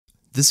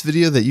This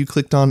video that you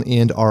clicked on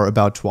and are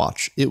about to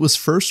watch, it was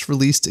first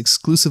released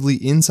exclusively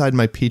inside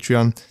my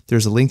Patreon.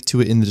 There's a link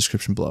to it in the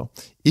description below.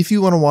 If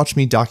you want to watch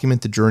me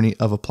document the journey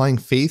of applying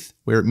faith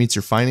where it meets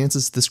your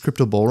finances this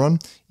crypto bull run,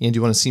 and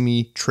you want to see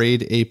me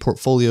trade a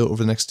portfolio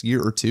over the next year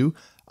or two,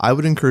 I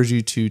would encourage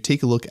you to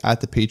take a look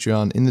at the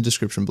Patreon in the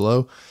description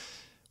below.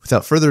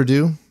 Without further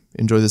ado,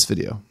 enjoy this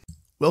video.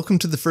 Welcome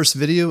to the first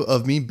video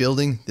of me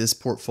building this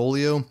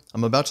portfolio.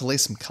 I'm about to lay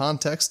some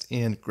context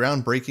and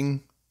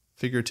groundbreaking,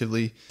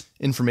 figuratively,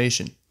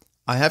 information.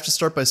 I have to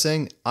start by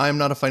saying I am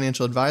not a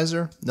financial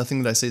advisor.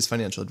 Nothing that I say is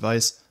financial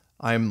advice.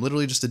 I am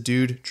literally just a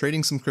dude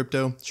trading some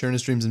crypto, sharing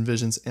his dreams and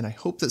visions, and I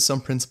hope that some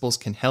principles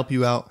can help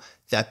you out.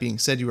 That being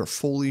said, you are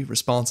fully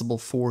responsible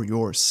for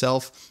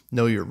yourself.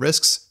 Know your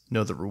risks,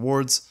 know the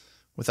rewards.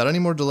 Without any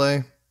more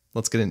delay,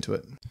 let's get into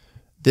it.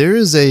 There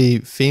is a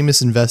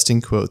famous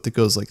investing quote that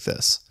goes like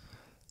this: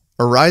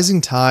 "A rising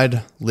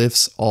tide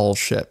lifts all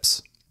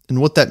ships."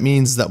 And what that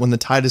means is that when the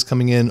tide is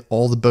coming in,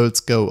 all the boats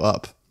go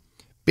up.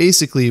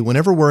 Basically,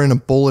 whenever we're in a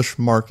bullish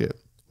market,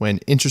 when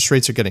interest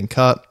rates are getting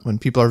cut, when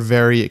people are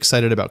very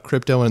excited about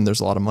crypto and there's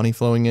a lot of money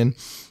flowing in,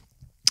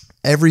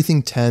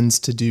 everything tends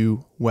to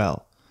do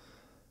well.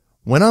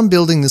 When I'm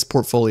building this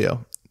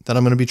portfolio that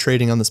I'm going to be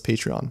trading on this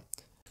Patreon,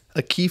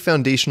 a key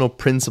foundational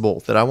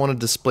principle that I want to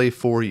display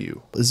for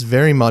you is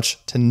very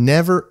much to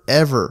never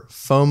ever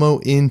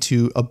FOMO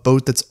into a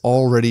boat that's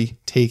already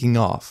taking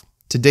off.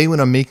 Today when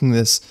I'm making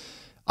this,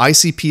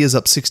 ICP is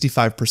up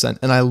 65%,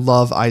 and I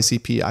love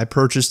ICP. I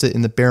purchased it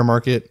in the bear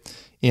market,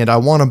 and I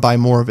want to buy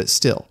more of it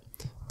still,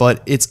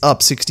 but it's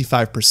up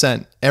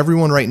 65%.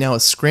 Everyone right now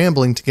is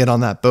scrambling to get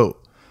on that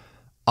boat.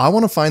 I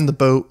want to find the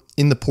boat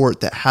in the port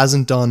that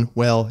hasn't done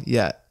well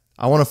yet.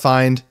 I want to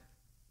find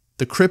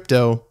the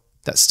crypto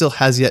that still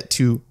has yet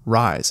to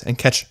rise and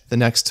catch the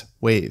next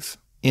wave.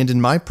 And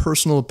in my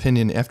personal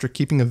opinion, after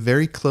keeping a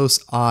very close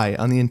eye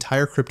on the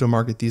entire crypto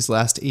market these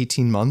last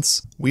 18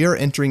 months, we are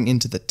entering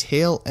into the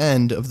tail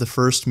end of the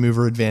first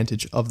mover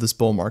advantage of this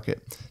bull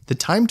market. The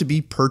time to be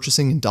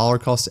purchasing and dollar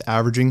cost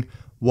averaging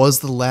was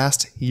the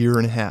last year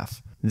and a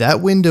half.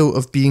 That window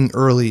of being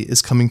early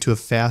is coming to a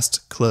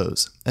fast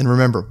close. And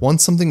remember,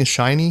 once something is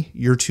shiny,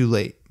 you're too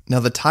late. Now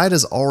the tide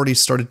has already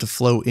started to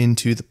flow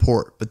into the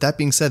port, but that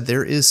being said,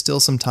 there is still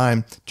some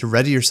time to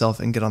ready yourself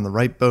and get on the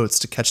right boats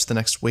to catch the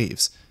next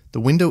waves. The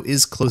window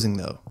is closing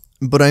though.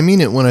 But I mean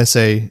it when I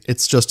say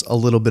it's just a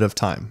little bit of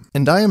time.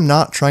 And I am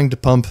not trying to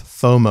pump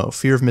FOMO,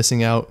 fear of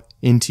missing out,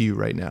 into you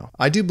right now.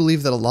 I do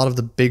believe that a lot of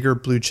the bigger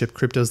blue chip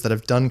cryptos that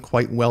have done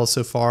quite well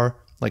so far,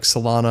 like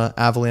Solana,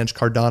 Avalanche,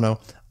 Cardano,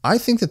 I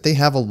think that they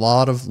have a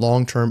lot of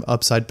long-term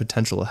upside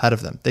potential ahead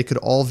of them. They could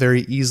all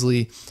very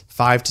easily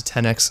 5 to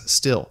 10x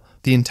still.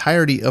 The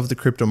entirety of the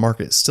crypto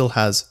market still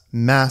has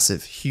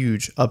massive,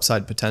 huge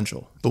upside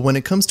potential. But when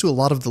it comes to a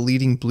lot of the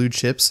leading blue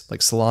chips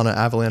like Solana,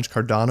 Avalanche,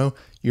 Cardano,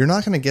 you're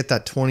not going to get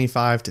that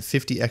 25 to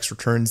 50x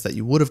returns that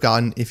you would have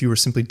gotten if you were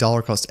simply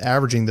dollar cost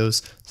averaging those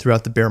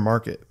throughout the bear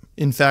market.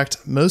 In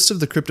fact, most of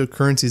the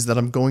cryptocurrencies that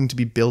I'm going to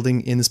be building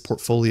in this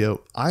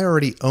portfolio, I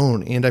already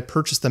own, and I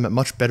purchased them at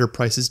much better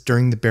prices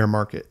during the bear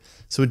market.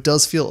 So it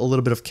does feel a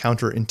little bit of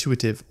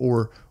counterintuitive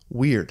or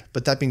weird.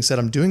 But that being said,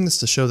 I'm doing this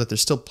to show that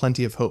there's still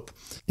plenty of hope.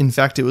 In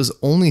fact, it was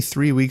only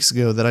 3 weeks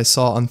ago that I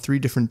saw on 3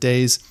 different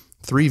days,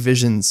 3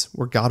 visions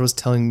where God was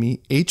telling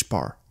me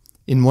H-bar.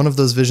 In one of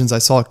those visions, I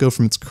saw it go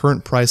from its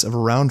current price of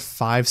around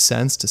 5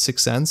 cents to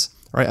 6 cents.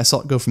 All right, I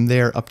saw it go from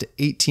there up to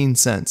 18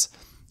 cents.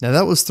 Now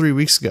that was 3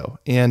 weeks ago.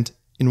 And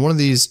in one of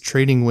these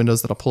trading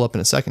windows that I'll pull up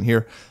in a second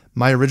here,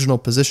 my original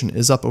position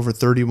is up over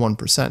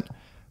 31%.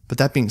 But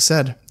that being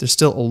said, there's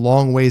still a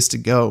long ways to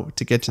go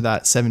to get to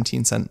that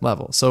 17-cent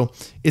level. So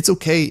it's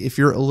okay if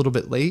you're a little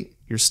bit late,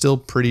 you're still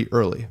pretty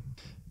early.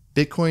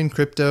 Bitcoin,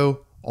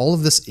 crypto, all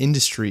of this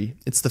industry,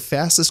 it's the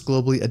fastest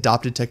globally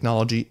adopted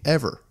technology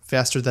ever,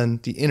 faster than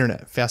the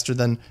internet, faster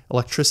than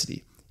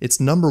electricity. It's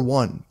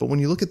 #1, but when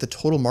you look at the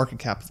total market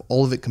cap of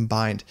all of it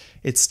combined,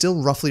 it's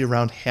still roughly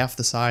around half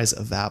the size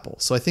of Apple.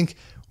 So I think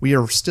we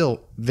are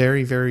still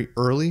very, very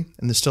early,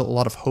 and there's still a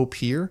lot of hope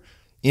here.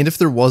 And if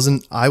there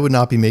wasn't, I would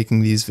not be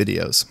making these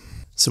videos.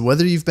 So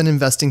whether you've been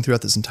investing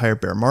throughout this entire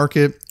bear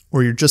market,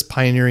 or you're just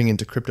pioneering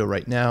into crypto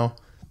right now,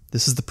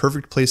 this is the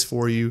perfect place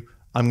for you.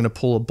 I'm going to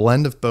pull a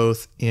blend of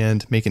both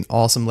and make an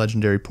awesome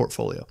legendary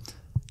portfolio.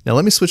 Now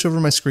let me switch over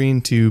my screen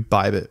to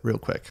Bybit real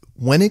quick.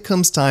 When it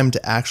comes time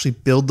to actually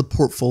build the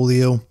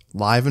portfolio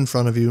live in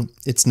front of you,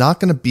 it's not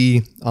going to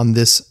be on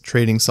this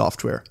trading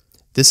software.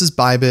 This is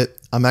Bybit.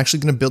 I'm actually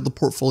going to build the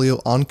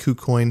portfolio on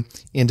KuCoin,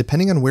 and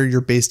depending on where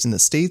you're based in the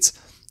States,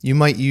 you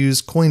might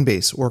use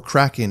Coinbase or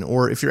Kraken,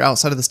 or if you're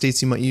outside of the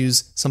States, you might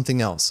use something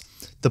else.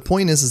 The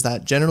point is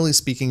that generally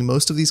speaking,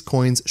 most of these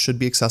coins should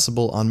be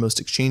accessible on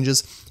most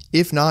exchanges.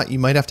 If not, you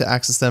might have to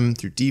access them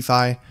through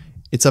DeFi.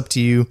 It's up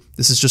to you.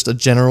 This is just a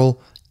general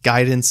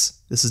guidance.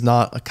 This is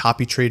not a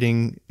copy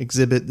trading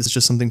exhibit. This is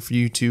just something for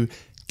you to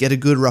get a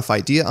good rough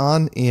idea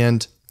on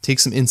and take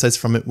some insights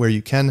from it where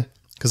you can,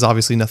 because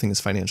obviously nothing is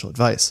financial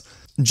advice.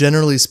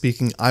 Generally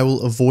speaking, I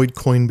will avoid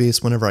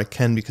Coinbase whenever I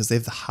can because they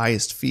have the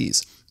highest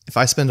fees. If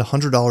I spend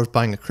 $100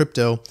 buying a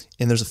crypto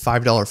and there's a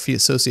 $5 fee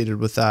associated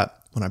with that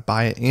when I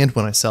buy it and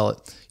when I sell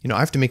it, I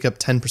have to make up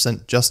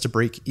 10% just to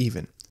break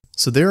even.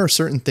 So there are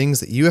certain things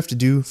that you have to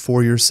do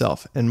for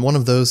yourself, and one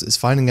of those is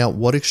finding out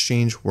what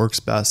exchange works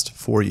best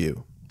for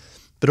you.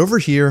 But over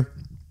here,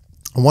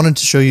 I wanted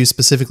to show you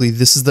specifically,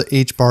 this is the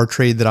H-bar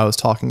trade that I was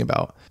talking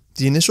about.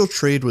 The initial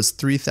trade was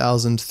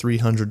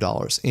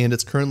 $3,300 and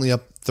it's currently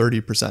up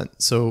 30%,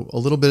 so a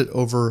little bit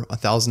over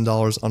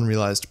 $1,000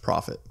 unrealized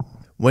profit.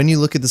 When you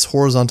look at this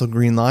horizontal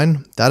green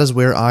line, that is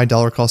where I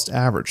dollar cost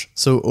average.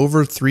 So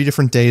over 3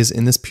 different days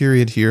in this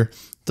period here,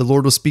 the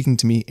Lord was speaking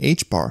to me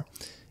H-bar.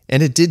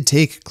 And it did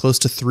take close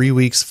to 3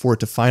 weeks for it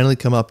to finally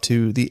come up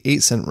to the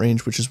 8-cent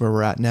range, which is where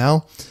we're at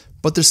now.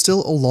 But there's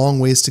still a long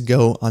ways to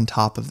go on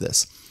top of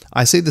this.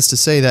 I say this to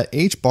say that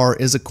H-bar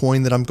is a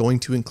coin that I'm going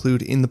to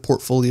include in the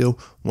portfolio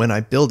when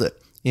I build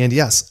it. And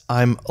yes,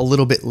 I'm a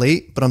little bit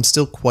late, but I'm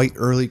still quite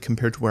early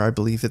compared to where I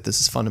believe that this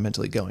is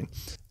fundamentally going.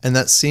 And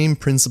that same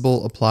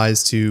principle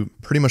applies to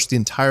pretty much the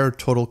entire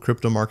total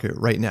crypto market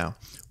right now.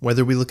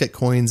 Whether we look at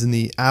coins in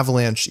the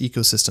Avalanche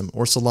ecosystem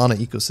or Solana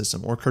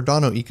ecosystem or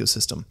Cardano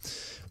ecosystem,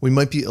 we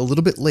might be a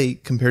little bit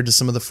late compared to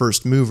some of the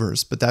first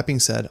movers, but that being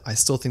said, I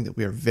still think that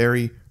we are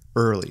very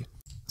early.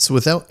 So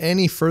without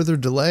any further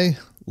delay,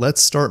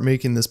 let's start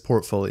making this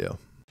portfolio.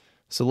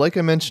 So like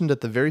I mentioned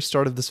at the very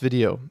start of this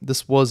video,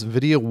 this was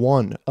video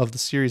 1 of the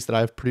series that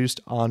I've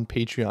produced on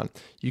Patreon.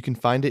 You can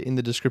find it in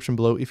the description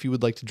below if you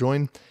would like to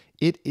join.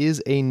 It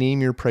is a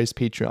name your price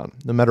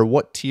Patreon. No matter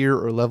what tier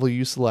or level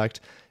you select,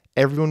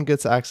 everyone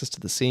gets access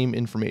to the same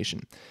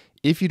information.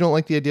 If you don't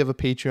like the idea of a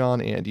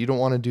Patreon and you don't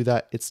want to do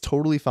that, it's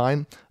totally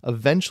fine.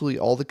 Eventually,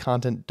 all the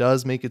content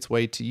does make its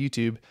way to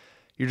YouTube.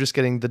 You're just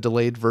getting the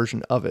delayed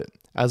version of it.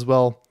 As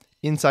well,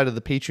 inside of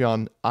the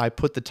Patreon, I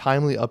put the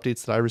timely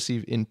updates that I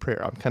receive in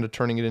prayer. I'm kind of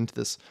turning it into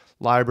this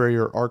library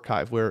or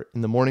archive where in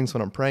the mornings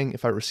when I'm praying,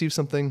 if I receive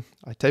something,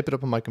 I type it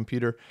up on my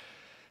computer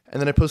and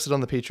then I post it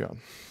on the Patreon.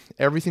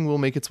 Everything will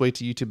make its way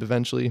to YouTube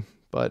eventually,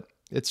 but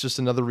it's just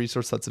another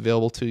resource that's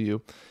available to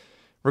you.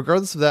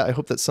 Regardless of that, I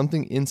hope that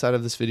something inside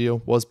of this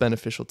video was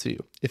beneficial to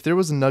you. If there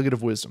was a nugget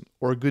of wisdom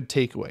or a good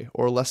takeaway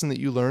or a lesson that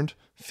you learned,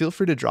 feel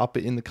free to drop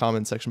it in the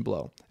comment section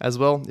below. As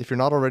well, if you're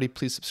not already,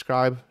 please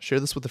subscribe, share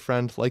this with a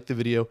friend, like the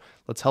video.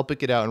 Let's help it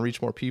get out and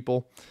reach more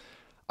people.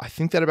 I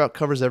think that about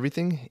covers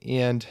everything.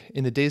 And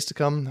in the days to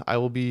come, I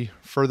will be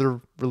further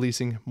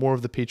releasing more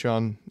of the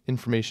Patreon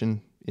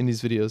information in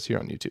these videos here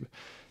on YouTube.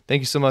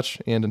 Thank you so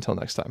much, and until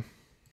next time.